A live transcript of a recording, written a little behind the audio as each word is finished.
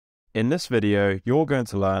In this video, you're going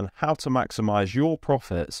to learn how to maximize your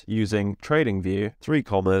profits using TradingView,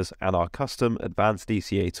 3Commas, and our custom advanced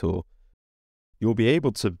DCA tool. You'll be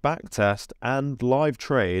able to backtest and live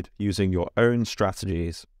trade using your own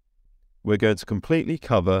strategies. We're going to completely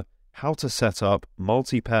cover how to set up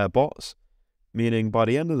multi-pair bots, meaning by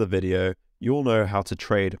the end of the video, you'll know how to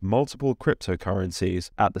trade multiple cryptocurrencies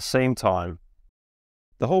at the same time.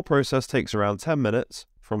 The whole process takes around 10 minutes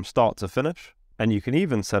from start to finish, and you can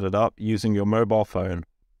even set it up using your mobile phone,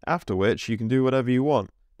 after which you can do whatever you want.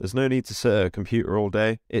 There's no need to sit at a computer all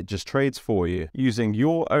day, it just trades for you, using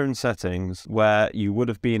your own settings where you would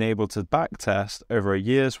have been able to backtest over a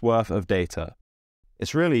year's worth of data.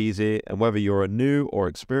 It's really easy, and whether you're a new or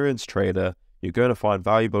experienced trader, you're going to find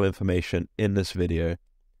valuable information in this video.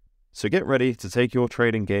 So get ready to take your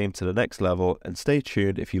trading game to the next level and stay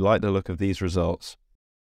tuned if you like the look of these results.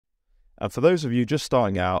 And for those of you just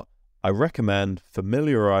starting out, I recommend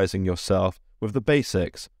familiarizing yourself with the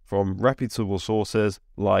basics from reputable sources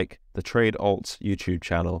like the Trade Alts YouTube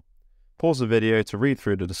channel. Pause the video to read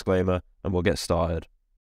through the disclaimer and we'll get started.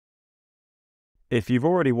 If you've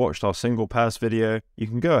already watched our single pairs video, you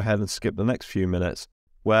can go ahead and skip the next few minutes,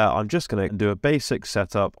 where I'm just going to do a basic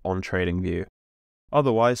setup on TradingView.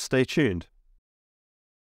 Otherwise, stay tuned.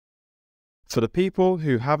 For the people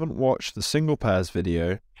who haven't watched the single pairs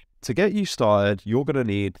video, to get you started, you're going to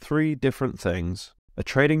need 3 different things: a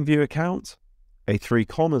TradingView account, a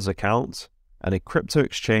 3Commas account, and a crypto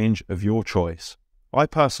exchange of your choice. I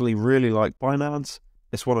personally really like Binance.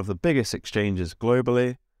 It's one of the biggest exchanges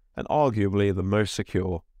globally and arguably the most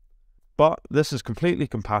secure. But this is completely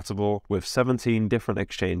compatible with 17 different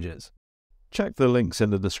exchanges. Check the links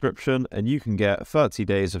in the description and you can get 30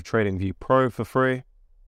 days of TradingView Pro for free.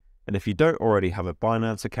 And if you don't already have a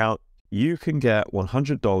Binance account, you can get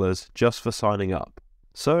 $100 just for signing up.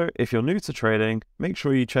 So if you're new to trading, make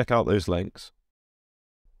sure you check out those links.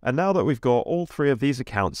 And now that we've got all 3 of these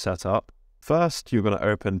accounts set up, first you're going to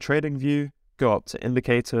open TradingView, go up to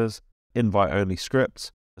Indicators, Invite Only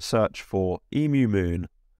Scripts, search for Emu Moon.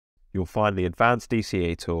 You'll find the Advanced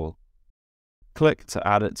DCA tool. Click to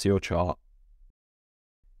add it to your chart.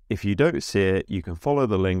 If you don't see it, you can follow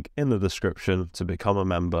the link in the description to become a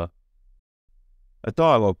member. A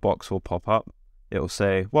dialog box will pop up. It will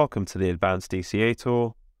say, "Welcome to the Advanced DCA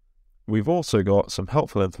tool." We've also got some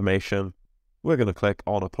helpful information. We're going to click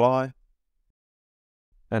on Apply.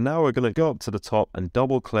 And now we're going to go up to the top and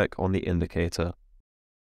double click on the indicator.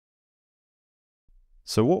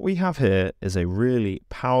 So what we have here is a really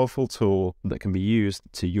powerful tool that can be used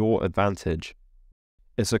to your advantage.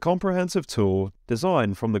 It's a comprehensive tool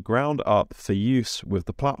designed from the ground up for use with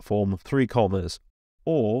the platform 3Commas,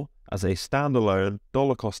 or as a standalone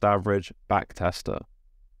dollar cost average backtester.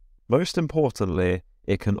 Most importantly,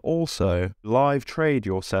 it can also live trade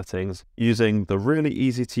your settings using the really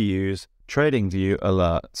easy to use TradingView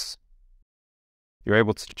alerts. You're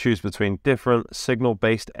able to choose between different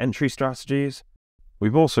signal-based entry strategies.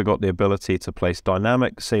 We've also got the ability to place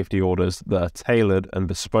dynamic safety orders that are tailored and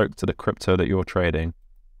bespoke to the crypto that you're trading.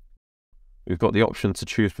 We've got the option to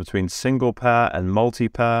choose between single pair and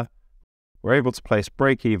multi-pair. We're able to place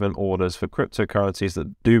break-even orders for cryptocurrencies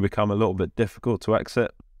that do become a little bit difficult to exit.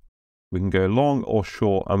 We can go long or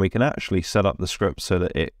short, and we can actually set up the script so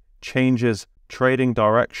that it changes trading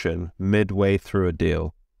direction midway through a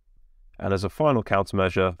deal. And as a final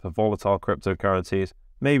countermeasure for volatile cryptocurrencies,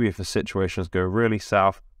 maybe if the situations go really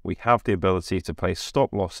south, we have the ability to place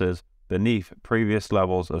stop losses beneath previous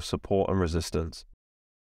levels of support and resistance.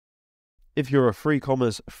 If you're a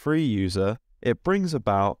 3Commas free user, it brings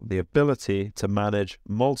about the ability to manage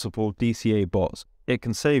multiple DCA bots. It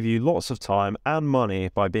can save you lots of time and money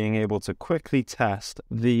by being able to quickly test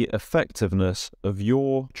the effectiveness of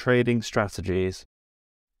your trading strategies.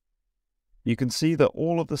 You can see that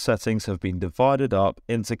all of the settings have been divided up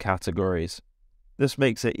into categories. This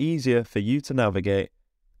makes it easier for you to navigate,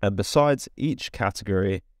 and besides each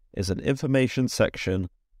category is an information section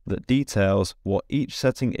that details what each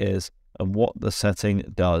setting is and what the setting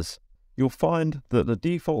does. You'll find that the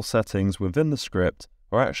default settings within the script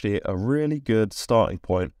are actually a really good starting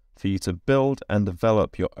point for you to build and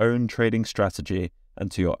develop your own trading strategy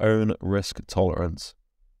and to your own risk tolerance.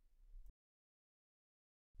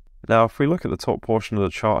 Now, if we look at the top portion of the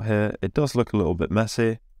chart here, it does look a little bit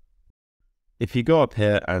messy. If you go up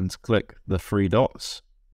here and click the 3 dots,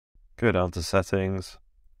 go down to Settings,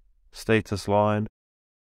 Status Line,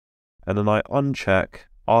 and then I uncheck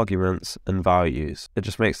Arguments and Values. It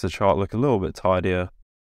just makes the chart look a little bit tidier.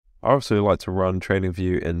 I also like to run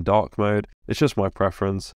TradingView in dark mode. It's just my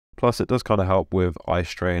preference. Plus it does kind of help with eye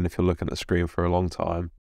strain if you're looking at the screen for a long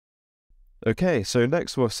time. Okay, so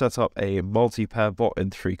next we'll set up a multi-pair bot in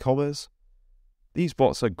 3Commas. These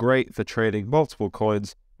bots are great for trading multiple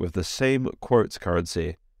coins with the same quote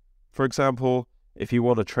currency. For example, if you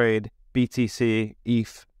want to trade BTC,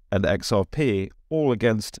 ETH, and XRP all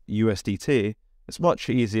against USDT, it's much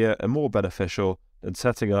easier and more beneficial than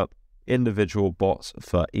setting up individual bots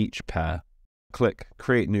for each pair. Click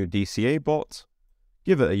Create New DCA Bot,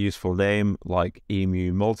 give it a useful name like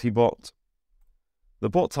EMU Multibot. The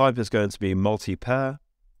bot type is going to be multi-pair.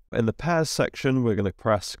 In the pairs section, we're going to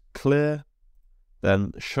press Clear,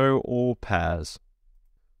 then Show All Pairs.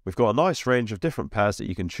 We've got a nice range of different pairs that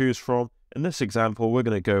you can choose from. In this example, we're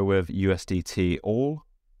going to go with USDT All.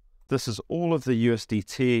 This is all of the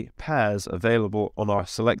USDT pairs available on our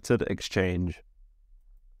selected exchange.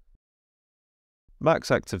 Max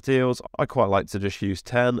active deals, I quite like to just use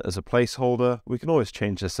 10 as a placeholder. We can always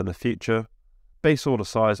change this in the future. Base order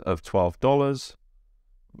size of $12.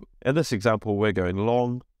 In this example, we're going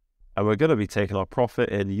long, and we're going to be taking our profit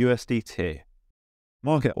in USDT.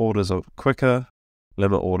 Market orders are quicker,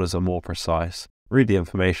 limit orders are more precise. Read the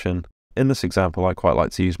information. In this example, I quite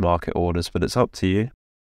like to use market orders, but it's up to you.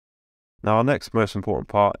 Now, our next most important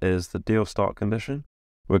part is the deal start condition.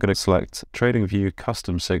 We're going to select TradingView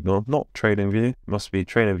Custom Signal, not TradingView, it must be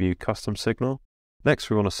TradingView Custom Signal. Next,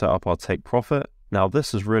 we want to set up our take profit. Now,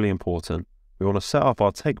 this is really important. We want to set up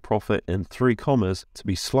our take profit in 3Commas to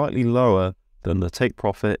be slightly lower than the take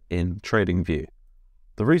profit in TradingView.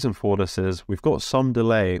 The reason for this is we've got some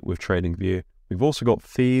delay with TradingView. We've also got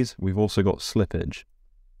fees, we've also got slippage.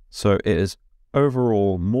 So it is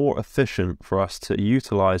overall more efficient for us to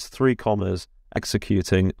utilize 3Commas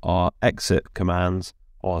executing our exit commands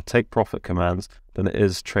or take profit commands than it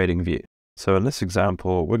is TradingView. So in this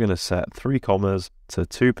example, we're going to set 3Commas to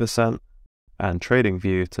 2% and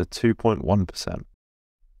TradingView to 2.1%.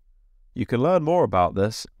 You can learn more about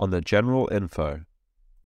this on the general info.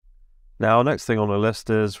 Now, next thing on the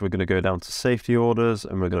list is we're going to go down to safety orders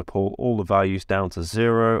and we're going to pull all the values down to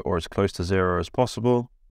 0 or as close to 0 as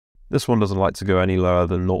possible. This one doesn't like to go any lower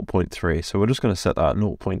than 0.3, so we're just going to set that at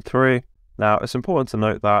 0.3. Now, it's important to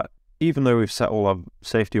note that even though we've set all our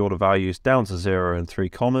safety order values down to 0 in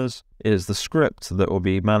 3Commas, it is the script that will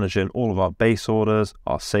be managing all of our base orders,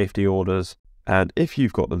 our safety orders, and if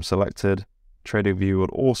you've got them selected, TradingView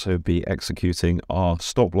would also be executing our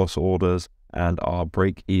stop loss orders and our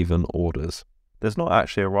break-even orders. There's not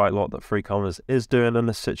actually a right lot that 3Commas is doing in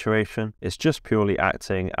this situation. It's just purely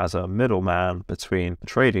acting as a middleman between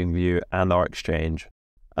TradingView and our exchange.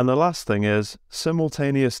 And the last thing is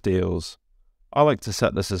simultaneous deals. I like to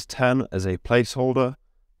set this as 10 as a placeholder,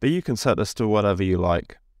 but you can set this to whatever you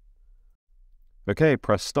like. Okay,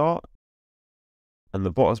 press start, and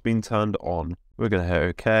the bot has been turned on. We're going to hit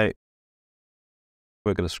OK.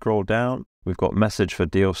 We're going to scroll down. We've got message for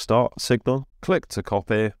deal start signal. Click to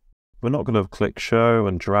copy. We're not going to click show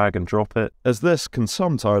and drag and drop it, as this can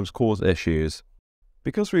sometimes cause issues.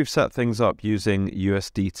 Because we've set things up using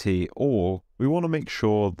USDT All, we want to make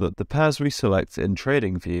sure that the pairs we select in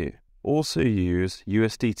TradingView also use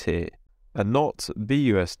USDT and not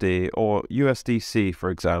BUSD or USDC, for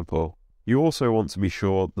example. You also want to be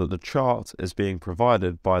sure that the chart is being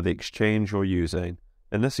provided by the exchange you're using.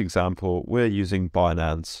 In this example, we're using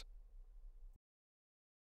Binance.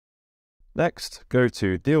 Next, go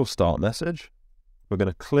to Deal Start Message. We're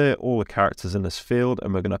going to clear all the characters in this field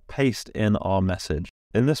and we're going to paste in our message.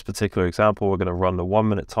 In this particular example, we're going to run the 1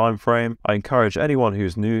 minute time frame. I encourage anyone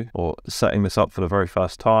who's new or setting this up for the very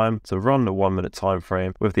first time to run the 1 minute time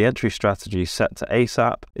frame with the entry strategy set to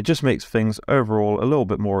ASAP. It just makes things overall a little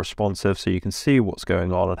bit more responsive so you can see what's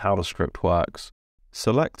going on and how the script works.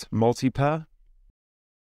 Select multi-pair.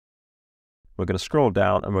 We're going to scroll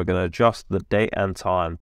down and we're going to adjust the date and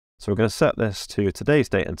time. So we're going to set this to today's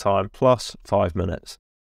date and time plus 5 minutes.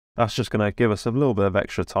 That's just going to give us a little bit of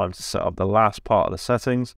extra time to set up the last part of the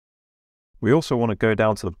settings. We also want to go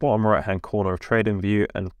down to the bottom right hand corner of TradingView,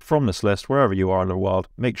 and from this list, wherever you are in the world,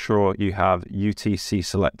 make sure you have UTC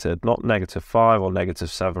selected, not -5 or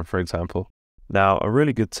 -7, for example. Now, a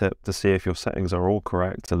really good tip to see if your settings are all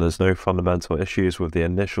correct and there's no fundamental issues with the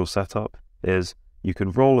initial setup is you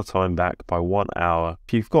can roll the time back by 1 hour.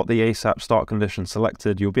 If you've got the ASAP start condition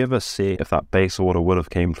selected, you'll be able to see if that base order would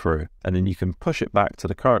have came through. And then you can push it back to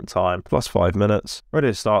the current time, plus 5 minutes, ready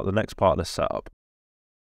to start the next part of the setup.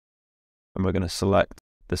 And we're going to select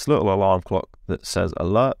this little alarm clock that says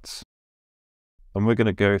alerts. And we're going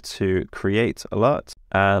to go to create alert.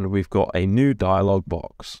 And we've got a new dialog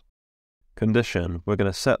box. Condition, we're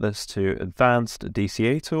going to set this to advanced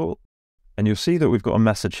DCA tool. And you'll see that we've got a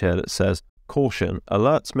message here that says, caution,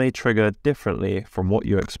 alerts may trigger differently from what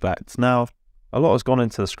you expect. Now, A lot has gone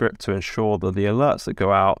into the script to ensure that the alerts that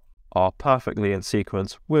go out are perfectly in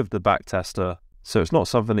sequence with the backtester, so it's not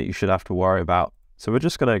something that you should have to worry about. So we're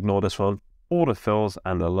just going to ignore this one. Order fills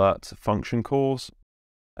and alert function calls.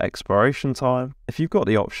 Expiration time. If you've got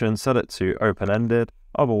the option, set it to open-ended.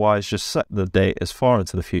 Otherwise, just set the date as far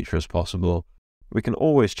into the future as possible. We can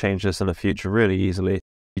always change this in the future really easily.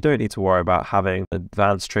 You don't need to worry about having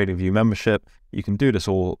advanced TradingView membership. You can do this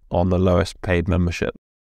all on the lowest paid membership.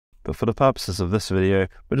 But for the purposes of this video,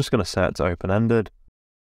 we're just going to set it to open-ended.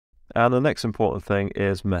 And the next important thing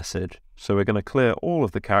is message. So we're going to clear all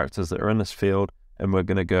of the characters that are in this field, and we're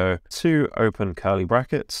going to go to open curly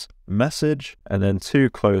brackets, message, and then to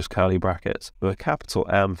close curly brackets with a capital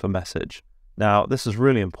M for message. Now, this is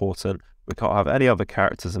really important. We can't have any other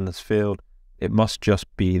characters in this field. It must just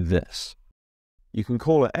be this. You can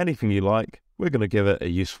call it anything you like. We're going to give it a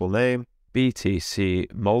useful name,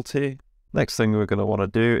 BTC multi. Next thing we're going to want to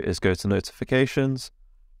do is go to notifications.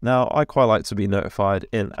 Now, I quite like to be notified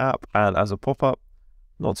in app and as a pop-up.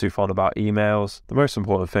 Not too fond about emails. The most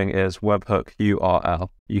important thing is webhook URL.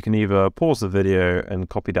 You can either pause the video and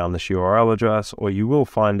copy down this URL address, or you will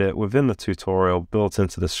find it within the tutorial built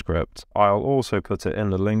into the script. I'll also put it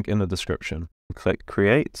in the link in the description. Click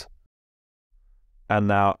create. And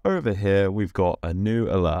now over here, we've got a new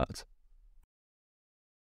alert.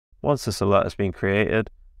 Once this alert has been created,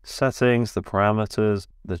 settings, the parameters,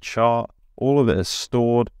 the chart, all of it is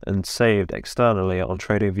stored and saved externally on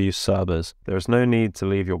TradingView servers. There is no need to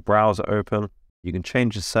leave your browser open. You can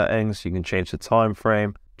change the settings, you can change the time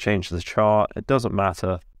frame, change the chart, it doesn't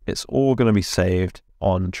matter. It's all going to be saved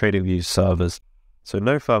on TradingView servers. So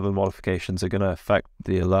no further modifications are going to affect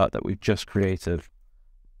the alert that we've just created.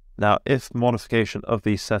 Now, if modification of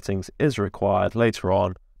these settings is required later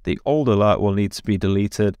on, the old alert will need to be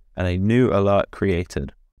deleted and a new alert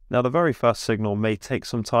created. Now, the very first signal may take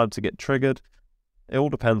some time to get triggered. It all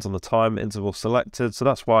depends on the time interval selected, so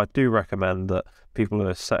that's why I do recommend that people who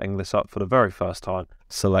are setting this up for the very first time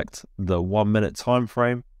select the 1 minute time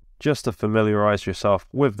frame, just to familiarize yourself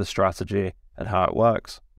with the strategy and how it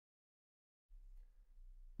works.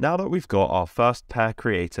 Now that we've got our first pair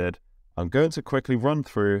created, I'm going to quickly run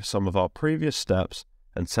through some of our previous steps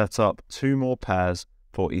and set up 2 more pairs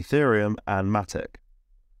for Ethereum and Matic.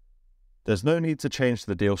 There's no need to change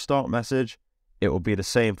the deal start message. It will be the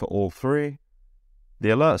same for all 3.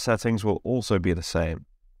 The alert settings will also be the same.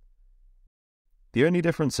 The only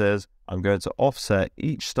difference is I'm going to offset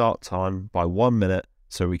each start time by 1 minute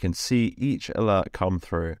so we can see each alert come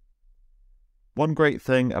through. One great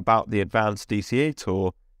thing about the advanced DCA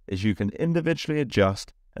tool is you can individually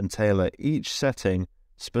adjust and tailor each setting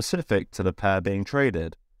specific to the pair being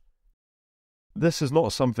traded. This is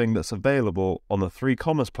not something that's available on the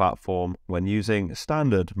 3Commas platform when using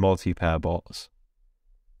standard multi-pair bots.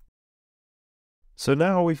 So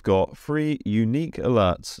now we've got 3 unique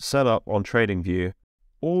alerts set up on TradingView,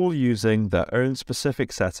 all using their own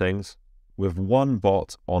specific settings with 1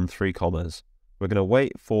 bot on 3Commas. We're going to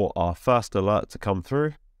wait for our first alert to come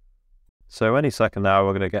through. So any second now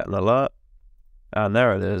we're going to get an alert, and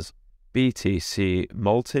there it is, BTC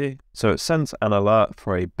multi. So it sends an alert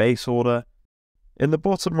for a base order. In the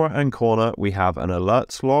bottom right hand corner, we have an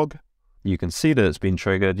alerts log. You can see that it's been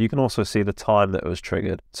triggered. You can also see the time that it was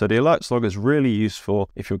triggered. So the alerts log is really useful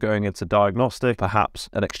if you're going into diagnostic. Perhaps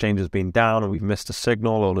an exchange has been down and we've missed a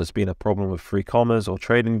signal, or there's been a problem with 3Commas or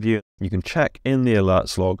TradingView. You can check in the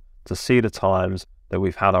alerts log to see the times that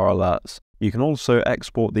we've had our alerts. You can also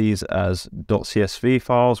export these as .csv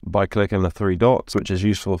files by clicking the 3 dots, which is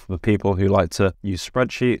useful for people who like to use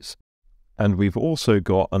spreadsheets. And we've also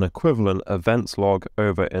got an equivalent events log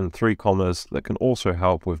over in 3Commas that can also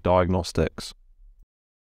help with diagnostics.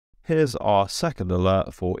 Here's our second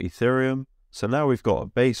alert for Ethereum. So now we've got a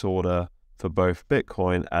base order for both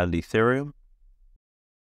Bitcoin and Ethereum.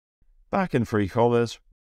 Back in 3Commas,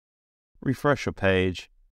 refresh your page.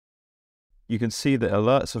 You can see that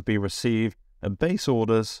alerts have been received and base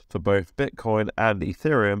orders for both Bitcoin and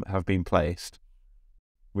Ethereum have been placed.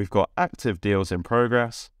 We've got active deals in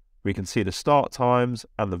progress. We can see the start times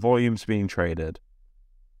and the volumes being traded.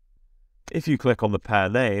 If you click on the pair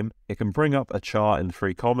name, it can bring up a chart in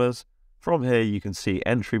 3Commas. From here, you can see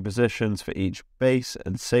entry positions for each base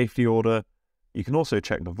and safety order. You can also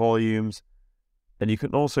check the volumes, and you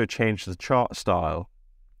can also change the chart style.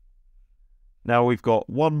 Now we've got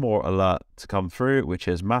 1 more alert to come through, which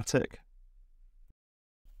is Matic.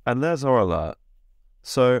 And there's our alert.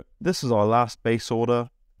 So this is our last base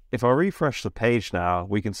order. If I refresh the page now,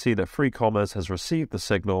 we can see that 3Commas has received the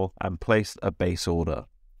signal and placed a base order.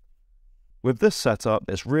 With this setup,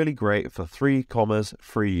 it's really great for 3Commas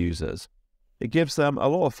free users. It gives them a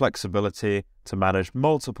lot of flexibility to manage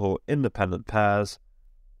multiple independent pairs.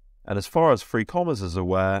 And as far as 3Commas is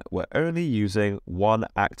aware, we're only using one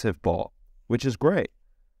active bot, which is great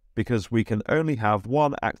because we can only have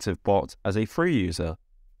one active bot as a free user.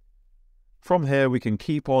 From here, we can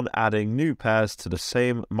keep on adding new pairs to the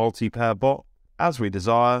same multi-pair bot as we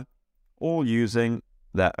desire, all using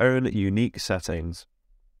their own unique settings.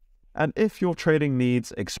 And if your trading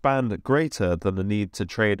needs expand greater than the need to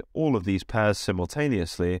trade all of these pairs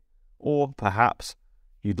simultaneously, or perhaps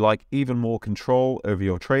you'd like even more control over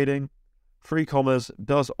your trading, 3Commas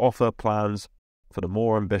does offer plans for the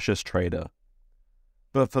more ambitious trader.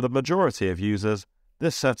 But for the majority of users,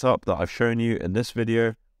 this setup that I've shown you in this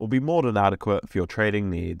video will be more than adequate for your trading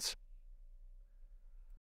needs.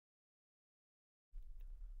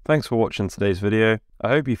 Thanks for watching today's video. I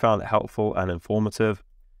hope you found it helpful and informative.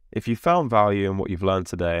 If you found value in what you've learned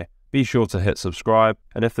today, be sure to hit subscribe,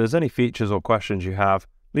 and if there's any features or questions you have,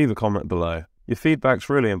 leave a comment below. Your feedback's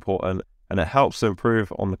really important, and it helps to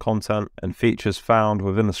improve on the content and features found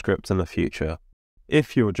within the script in the future.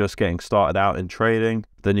 If you're just getting started out in trading,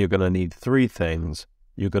 then you're going to need three things.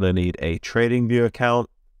 You're going to need a TradingView account,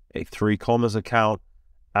 a 3Commas account,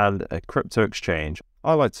 and a crypto exchange.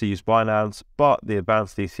 I like to use Binance, but the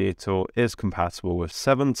Advanced DCA tool is compatible with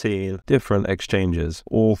 17 different exchanges,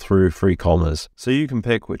 all through 3Commas. So you can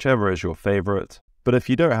pick whichever is your favorite. But if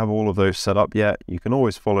you don't have all of those set up yet, you can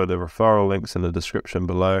always follow the referral links in the description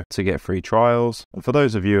below to get free trials. And for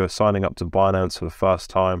those of you who are signing up to Binance for the first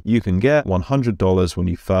time, you can get $100 when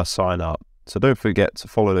you first sign up. So don't forget to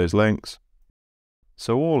follow those links.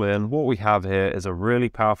 So all in, what we have here is a really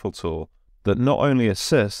powerful tool that not only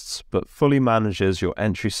assists, but fully manages your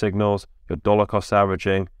entry signals, your dollar cost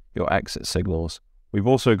averaging, your exit signals. We've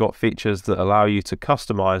also got features that allow you to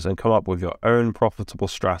customize and come up with your own profitable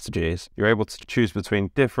strategies. You're able to choose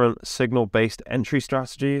between different signal-based entry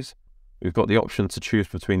strategies. We've got the option to choose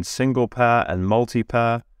between single pair and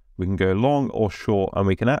multi-pair. We can go long or short, and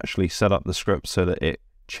we can actually set up the script so that it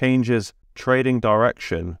changes trading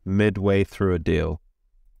direction midway through a deal.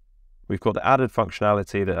 We've got the added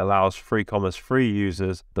functionality that allows 3Commas free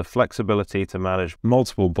users the flexibility to manage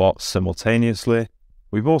multiple bots simultaneously.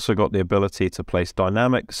 We've also got the ability to place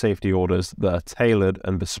dynamic safety orders that are tailored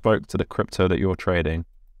and bespoke to the crypto that you're trading.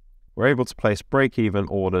 We're able to place break-even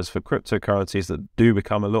orders for cryptocurrencies that do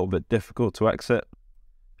become a little bit difficult to exit.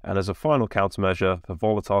 And as a final countermeasure for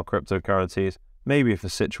volatile cryptocurrencies, maybe if the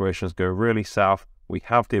situations go really south, we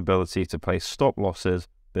have the ability to place stop losses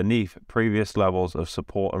beneath previous levels of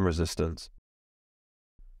support and resistance.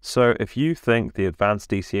 So if you think the Advanced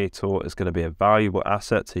DCA tool is going to be a valuable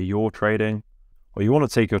asset to your trading, or you want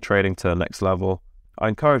to take your trading to the next level, I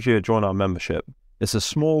encourage you to join our membership. It's a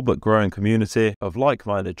small but growing community of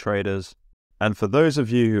like-minded traders, and for those of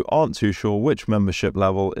you who aren't too sure which membership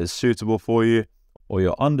level is suitable for you, or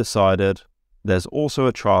you're undecided, there's also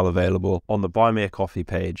a trial available on the Buy Me a Coffee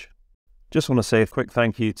page. Just want to say a quick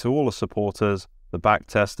thank you to all the supporters, the back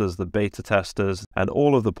testers, the beta testers, and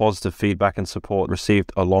all of the positive feedback and support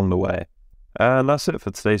received along the way. And that's it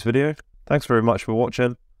for today's video. Thanks very much for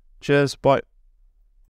watching. Cheers, bye.